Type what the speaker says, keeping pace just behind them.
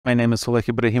My name is Oleh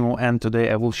Ibrahimov, and today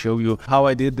I will show you how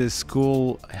I did this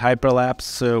cool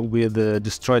hyperlapse with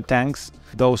destroyed tanks.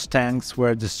 Those tanks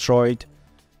were destroyed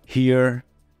here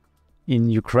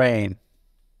in Ukraine.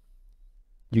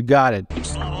 You got it.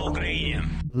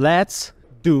 Let's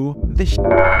do this.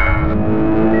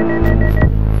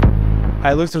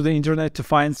 I looked through the internet to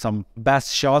find some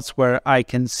best shots where I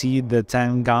can see the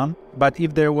tank gun, but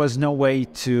if there was no way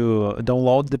to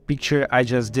download the picture, I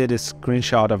just did a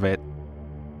screenshot of it.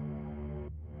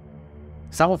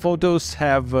 Some photos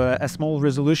have a small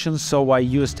resolution, so I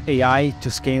used AI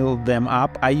to scale them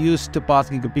up. I used Topaz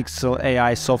Gigapixel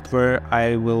AI software.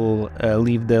 I will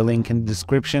leave the link in the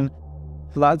description.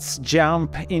 Let's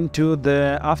jump into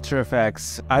the After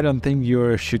Effects. I don't think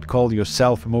you should call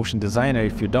yourself a motion designer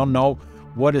if you don't know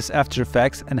what is After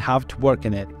Effects and how to work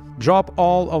in it. Drop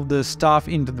all of the stuff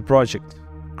into the project.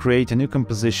 Create a new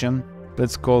composition.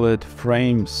 Let's call it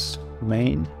frames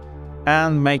main.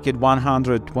 And make it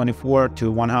 124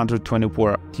 to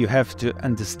 124. You have to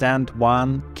understand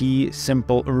one key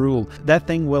simple rule. That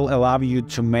thing will allow you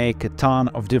to make a ton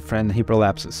of different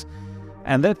hyperlapses.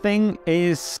 And that thing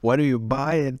is, what do you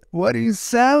buy it? What do you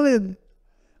sell it?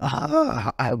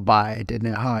 I buy it at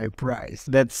a high price.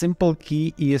 That simple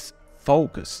key is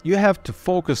focus. You have to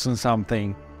focus on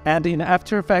something. And in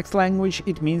After Effects language,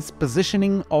 it means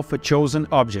positioning of a chosen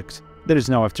object. There is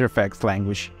no After Effects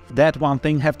language. That one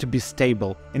thing have to be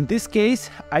stable. In this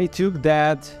case, I took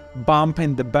that bump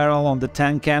in the barrel on the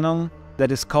tank cannon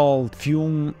that is called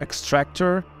fume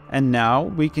extractor. And now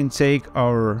we can take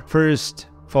our first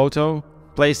photo,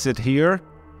 place it here,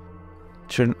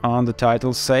 turn on the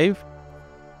title save,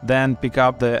 then pick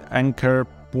up the anchor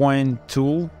point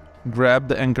tool, grab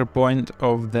the anchor point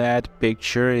of that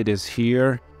picture, it is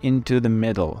here, into the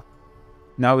middle.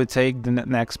 Now we take the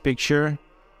next picture,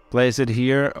 place it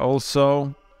here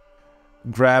also,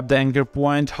 grab the anchor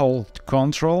point, hold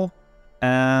Ctrl,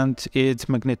 and it's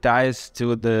magnetized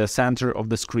to the center of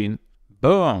the screen.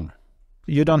 Boom!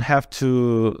 You don't have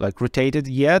to rotate it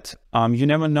yet. You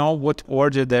never know what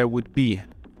order there would be.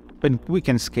 But we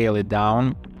can scale it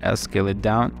down, scale it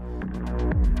down.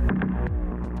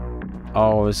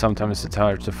 Oh, sometimes it's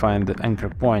hard to find the anchor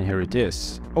point. Here it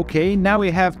is. Okay, now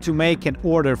we have to make an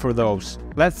order for those.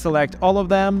 Let's select all of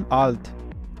them, Alt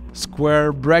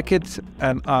square bracket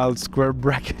and Alt square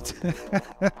bracket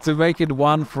to make it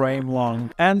one frame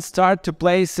long, and start to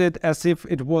place it as if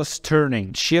it was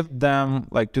turning. Shift them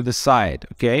to the side,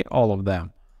 okay, all of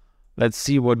them. Let's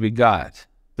see what we got.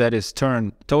 That is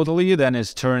turned totally, then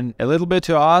is turned a little bit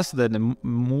to us, then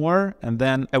more, and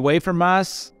then away from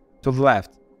us to the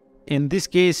left. In this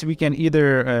case, we can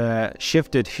either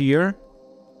shift it here,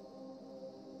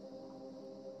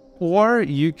 or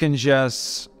you can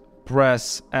just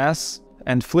press S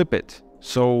and flip it,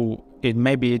 so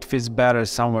maybe it fits better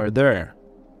somewhere there,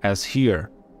 as here,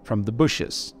 from the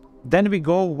bushes. Then we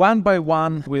go one by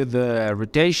one with the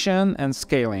rotation and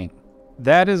scaling.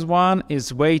 That one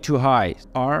is way too high.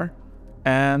 R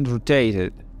and rotate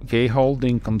it. Okay,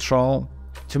 holding Control.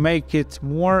 To make it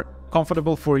more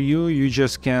comfortable for you, you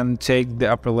just can take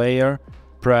the upper layer,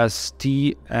 press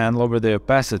T and lower the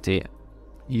opacity.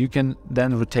 You can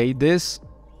then rotate this.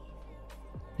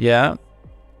 Yeah,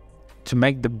 to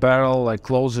make the barrel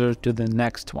closer to the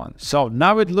next one. So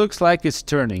now it looks like it's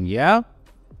turning, yeah?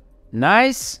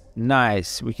 Nice,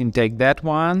 nice. We can take that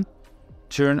one,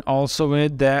 turn also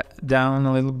it down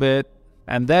a little bit,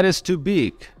 and that is too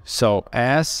big. So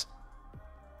S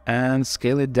and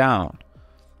scale it down.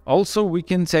 Also, we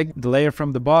can take the layer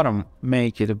from the bottom,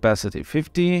 make it opacity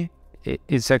 50.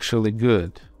 It's actually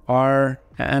good. R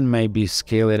and maybe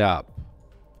scale it up.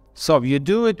 So you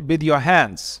do it with your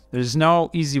hands. There's no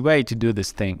easy way to do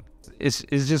this thing. It's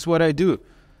just what I do.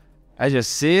 I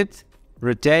just sit,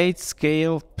 rotate,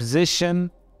 scale,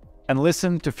 position, and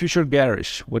listen to future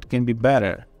garage. What can be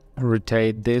better?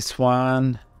 Rotate this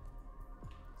one.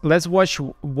 Let's watch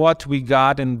what we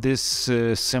got in this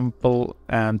simple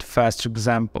and fast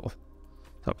example.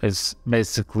 So it's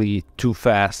basically too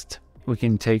fast. We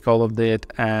can take all of that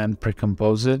and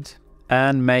pre-compose it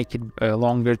and make it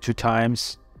longer 2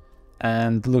 times.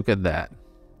 And look at that.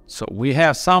 So we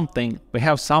have something,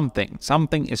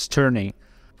 something is turning,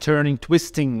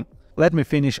 twisting. Let me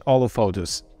finish all the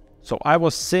photos. So I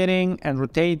was sitting and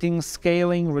rotating,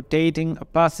 scaling, rotating,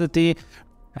 opacity,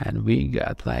 and we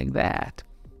got like that.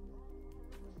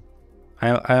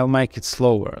 I'll make it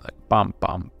slower, bump,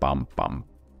 bump, bump, bump.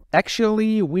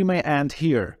 Actually, we may end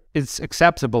here. It's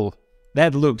acceptable.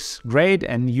 That looks great,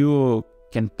 and you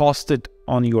can post it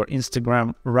on your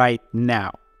Instagram right now.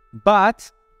 But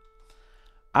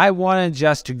I wanted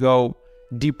just to go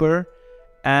deeper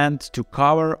and to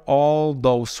cover all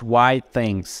those white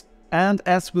things. And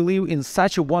as we live in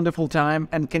such a wonderful time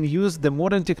and can use the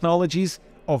modern technologies,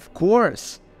 of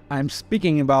course, I'm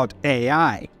speaking about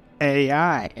AI.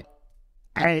 AI.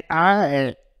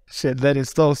 Shit, that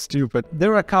is so stupid.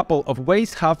 There are a couple of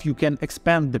ways how you can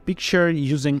expand the picture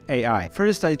using AI.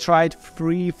 First, I tried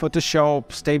free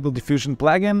Photoshop Stable Diffusion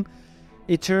plugin.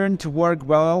 It turned to work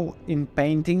well in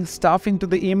painting stuff into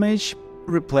the image,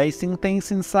 replacing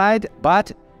things inside,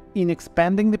 but in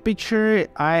expanding the picture,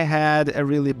 I had a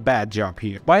really bad job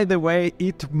here. By the way,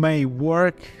 it may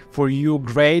work for you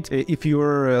great if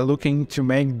you're looking to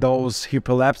make those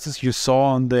hyperlapses you saw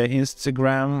on the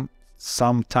Instagram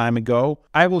some time ago.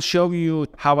 I will show you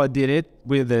how I did it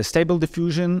with the Stable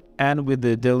Diffusion and with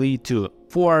the DALLE-2.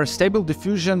 For Stable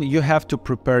Diffusion, you have to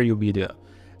prepare your video.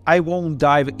 I won't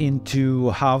dive into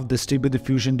how the Stable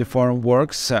Diffusion Deforum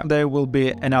works. There will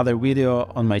be another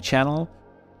video on my channel.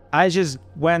 I just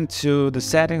went to the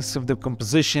settings of the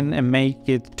composition and make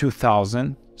it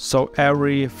 2000, so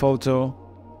every photo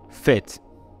fit.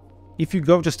 If you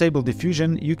go to Stable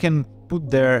Diffusion, you can put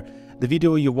there the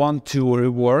video you want to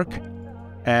rework,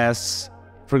 as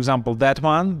for example that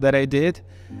one that I did,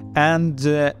 and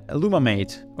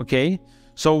illuminate. Okay,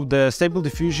 so the Stable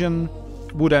Diffusion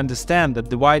would understand that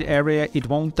the white area it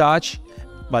won't touch,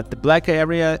 but the black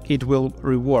area it will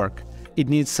rework. It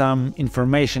needs some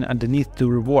information underneath to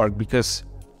rework because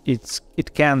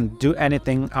it can't do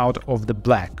anything out of the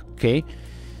black. Okay,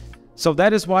 so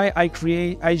that is why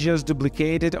I just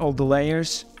duplicated all the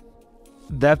layers.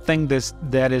 That thing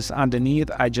that is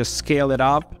underneath, I just scale it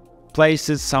up, place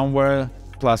it somewhere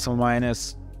plus or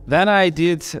minus. Then I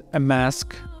did a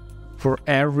mask for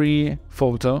every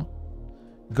photo.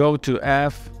 Go to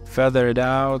F, feather it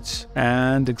out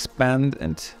and expand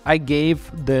it. I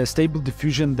gave the Stable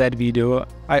Diffusion that video.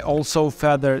 I also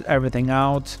feathered everything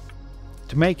out.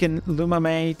 To make an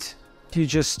illuminate, you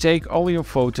just take all your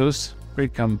photos,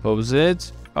 recompose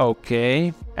it,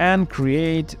 okay, and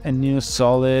create a new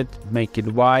solid, make it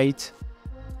white,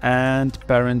 and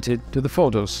parent it to the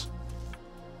photos.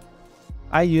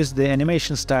 I use the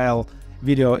animation style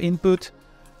video input,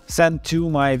 send 2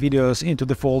 my videos into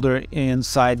the folder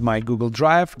inside my Google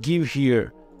Drive, give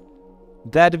here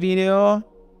that video,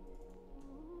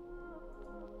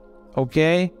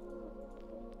 okay,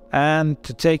 and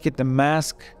to take it the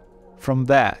mask from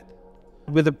that.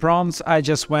 With the prompts, I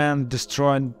just went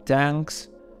destroyed tanks,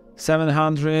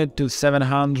 700 to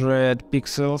 700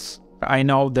 pixels. I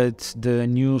know that the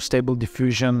new Stable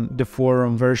Diffusion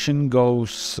Deforum version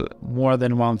goes more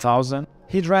than 1000.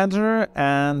 Hit render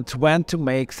and went to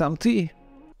make some tea.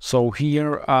 So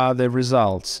here are the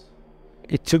results.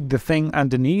 It took the thing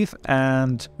underneath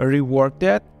and reworked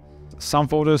it. Some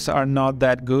photos are not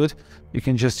that good. You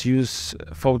can just use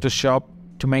Photoshop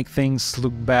to make things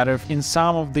look better. In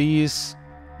some of these,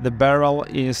 the barrel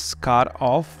is cut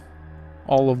off.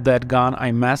 All of that gone,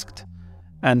 I masked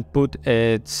and put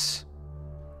it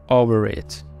over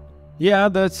it. Yeah,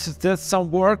 that's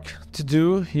some work to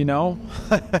do, you know.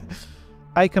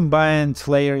 I combined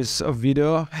layers of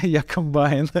video. Yeah,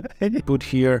 combined. Put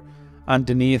here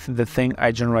underneath the thing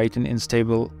I generated in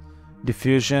Stable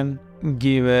Diffusion.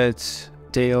 Give it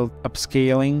tail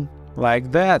upscaling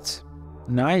like that.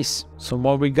 Nice. So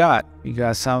what we got? We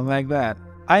got something like that.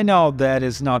 I know that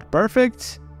is not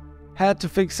perfect. Had to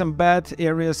fix some bad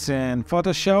areas in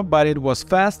Photoshop, but it was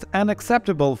fast and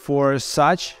acceptable for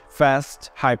such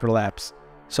fast hyperlapse.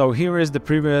 So here is the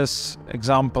previous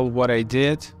example what I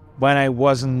did. When I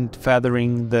wasn't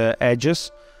feathering the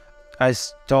edges, I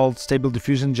told Stable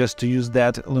Diffusion just to use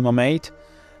that illuminate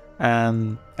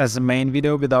and as a main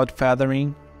video without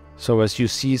feathering. So as you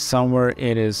see somewhere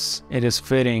it is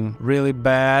fitting really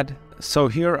bad. So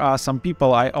here are some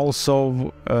people. I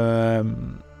also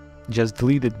just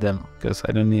deleted them because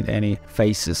I don't need any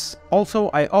faces. Also,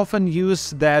 I often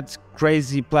use that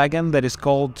crazy plugin that is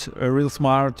called Real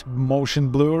Smart Motion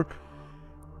Blur.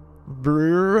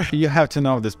 You have to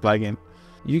know this plugin.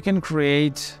 You can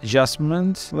create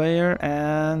adjustment layer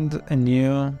and a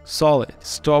new solid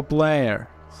stop layer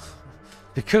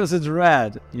because it's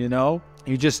red, you know.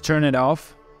 You just turn it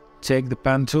off, take the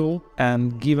pen tool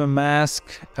and give a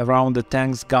mask around the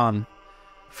tank's gun.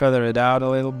 Feather it out a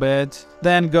little bit,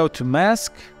 then go to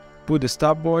mask, put the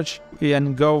stopwatch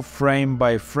and go frame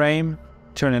by frame,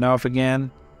 turn it off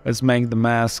again. Let's make the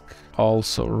mask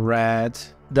also red.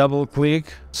 Double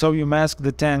click, so you mask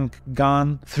the tank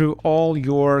gun through all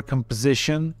your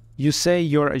composition. You say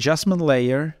your adjustment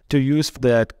layer to use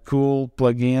that cool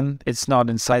plugin. It's not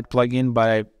inside plugin, but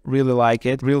I really like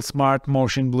it. Real Smart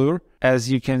Motion Blur. As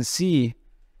you can see,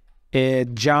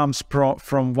 it jumps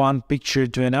from one picture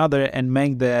to another and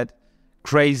make that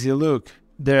crazy look.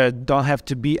 There don't have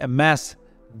to be a mess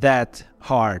that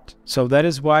hard. So that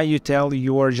is why you tell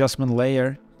your adjustment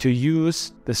layer to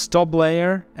use the stop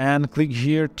layer and click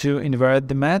here to invert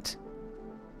the matte.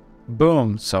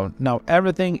 Boom. So now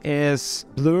everything is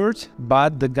blurred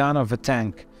but the gun of a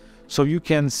tank, so you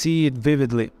can see it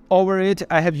vividly. Over it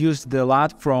I have used the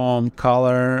LUT from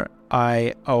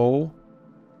Color.io,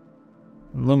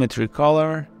 Lumetri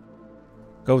Color.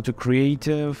 Go to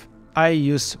Creative. I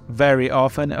use very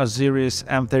often Osiris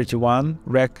M31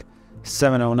 Rec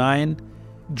 709.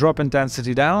 Drop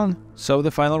intensity down, so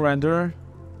the final render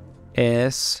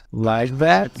is like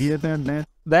that.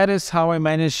 That is how I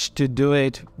managed to do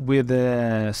it with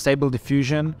the Stable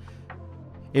Diffusion.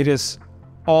 It is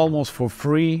almost for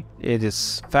free, it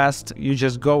is fast, you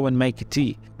just go and make a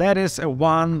tea. That is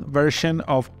one version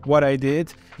of what I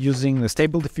did using the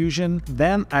Stable Diffusion.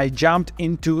 Then I jumped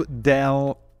into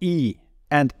Dall-e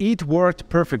and it worked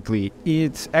perfectly.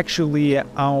 It actually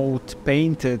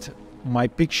outpainted my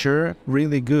picture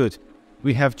really good.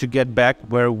 We have to get back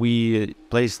where we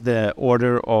placed the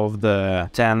order of the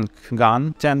tank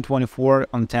gun, 1024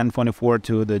 on 1024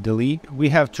 to the Dall-e. We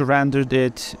have to render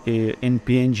it in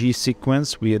PNG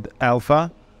sequence with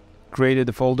alpha, created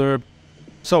the folder.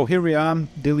 So here we are,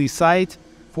 Dall-e site.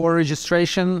 For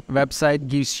registration, website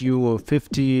gives you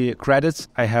 50 credits.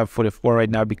 I have 44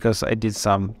 right now because I did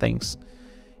some things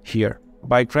here.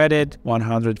 By credit,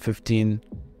 115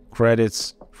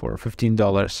 credits for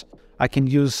 $15. I can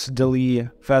use Dall-e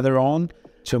further on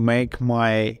to make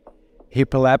my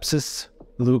hyperlapses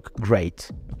look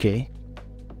great, okay?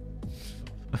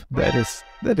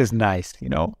 that is nice, you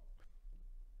know?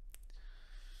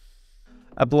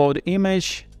 Upload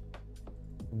image,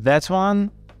 that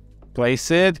one, place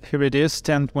it, here it is,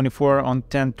 1024 on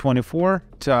 1024,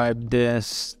 type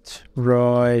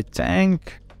destroy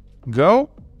tank,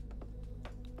 go.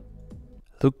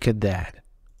 Look at that,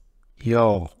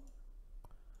 yo.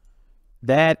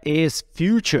 That is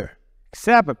future,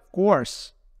 except of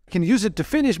course I can use it to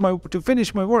finish my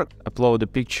work. Upload the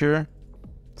picture,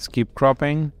 skip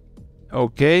cropping,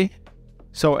 okay.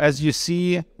 So as you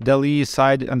see, Dall-e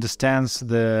side understands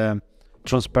the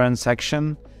transparent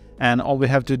section, and all we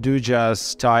have to do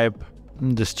just type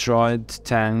destroyed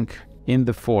tank in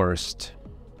the forest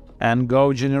and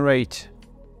go generate.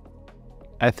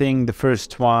 I think the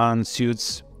first one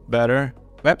suits better.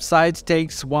 Website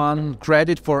takes 1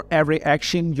 credit for every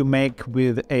action you make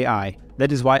with AI.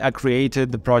 That is why I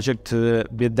created the project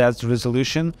with that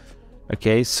resolution,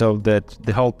 okay, so that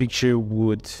the whole picture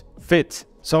would fit.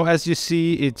 So as you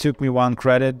see, it took me 1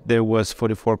 credit, there was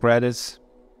 44 credits.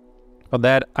 For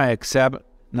that I accept.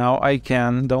 Now I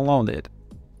can download it.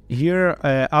 Here,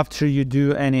 after you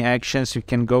do any actions, you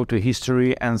can go to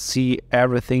history and see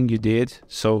everything you did.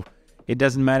 So it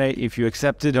doesn't matter if you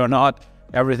accept it or not.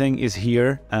 Everything is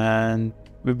here, and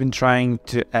we've been trying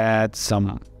to add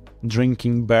some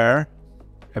drinking bear,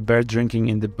 a bear drinking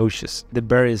in the bushes. The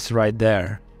bear is right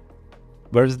there.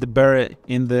 Where's the bear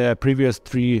in the previous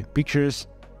 3 pictures?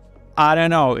 I don't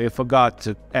know, I forgot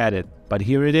to add it, but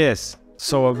here it is.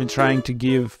 So I've been trying to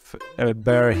give a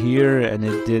bear here, and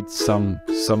it did some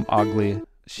ugly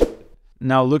shit.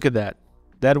 Now look at that.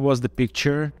 That was the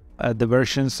picture, the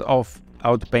versions of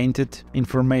outpainted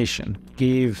information,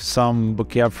 gave some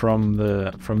bokeh from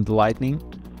the lightning,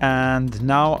 and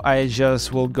now I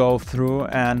just will go through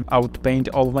and outpaint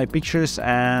all of my pictures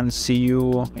and see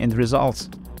you in the results.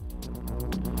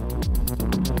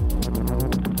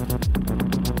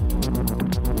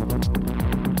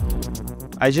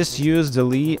 I just use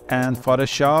Dall-e and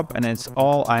Photoshop, and it's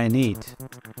all I need.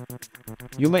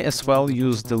 You may as well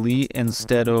use Dall-e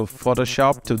instead of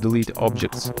Photoshop to delete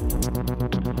objects.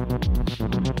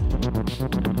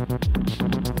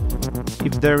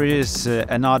 If there is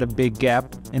another big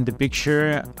gap in the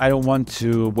picture, I don't want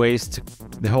to waste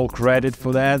the whole credit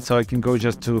for that, so I can go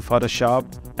just to Photoshop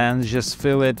and just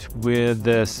fill it with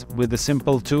the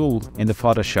simple tool in the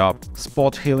Photoshop,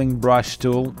 spot healing brush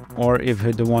tool. Or if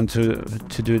I don't want to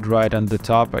do it right on the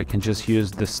top, I can just use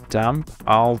the stamp,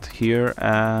 Alt here,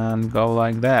 and go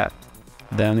like that.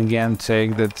 Then again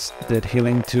take that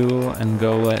healing tool and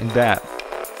go like that.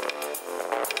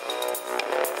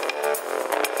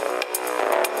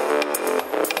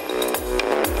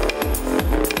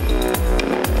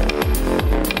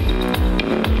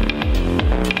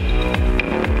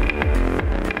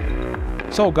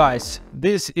 So guys,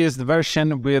 this is the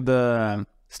version with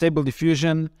Stable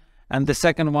Diffusion, and the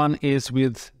second one is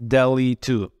with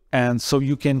DALLE-2. And so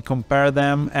you can compare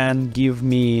them and give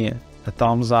me a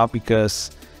thumbs up,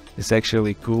 because it's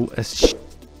actually cool as shit.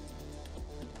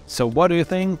 So what do you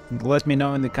think? Let me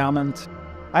know in the comments.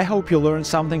 I hope you learned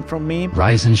something from me.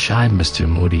 Rise and shine, Mr.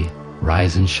 Moody.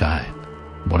 Rise and shine.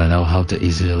 Wanna know how to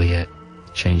easily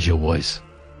change your voice?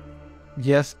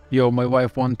 Yes, yo, my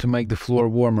wife wants to make the floor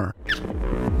warmer.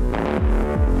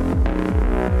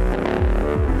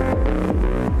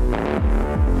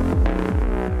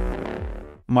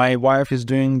 My wife is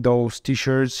doing those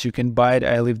t-shirts, you can buy it,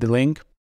 I leave the link.